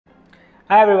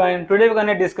Hi everyone, today we're going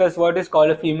to discuss what is called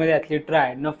a female athlete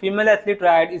triad. Now, female athlete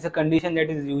triad is a condition that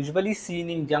is usually seen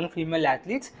in young female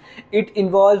athletes. It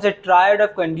involves a triad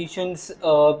of conditions,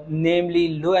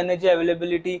 namely low energy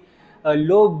availability,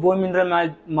 low bone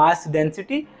mineral mass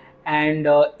density, and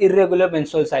irregular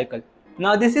menstrual cycle.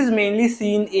 Now, this is mainly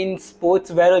seen in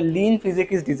sports where a lean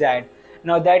physique is desired.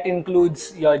 Now, that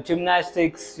includes your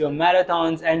gymnastics, your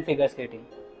marathons, and figure skating.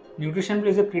 Nutrition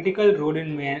plays a critical role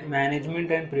in management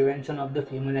and prevention of the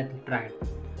female athlete triad.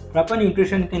 Proper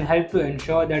nutrition can help to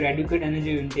ensure that adequate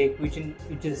energy intake, which is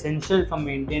essential for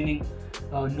maintaining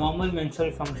normal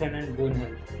menstrual function and bone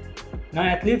health. Now,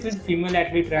 athletes with female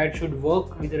athlete triad should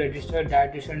work with a registered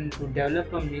dietitian to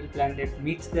develop a meal plan that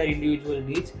meets their individual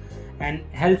needs and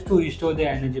helps to restore their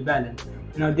energy balance.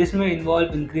 Now, this may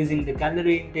involve increasing the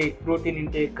calorie intake, protein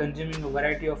intake, consuming a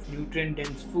variety of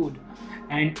nutrient-dense food,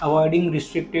 and avoiding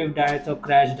restrictive diets or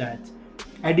crash diets.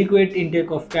 Adequate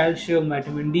intake of calcium,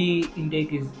 vitamin D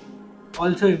intake is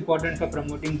also important for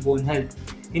promoting bone health.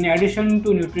 In addition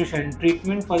to nutrition,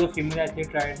 treatment for the female athlete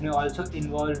triad may also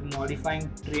involve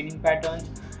modifying training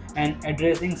patterns and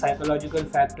addressing psychological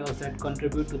factors that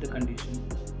contribute to the condition.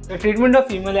 The treatment of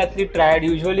female athlete triad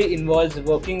usually involves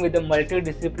working with a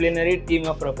multidisciplinary team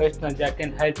of professionals that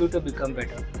can help you to become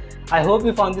better. I hope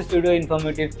you found this video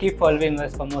informative. Keep following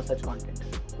us for more such content.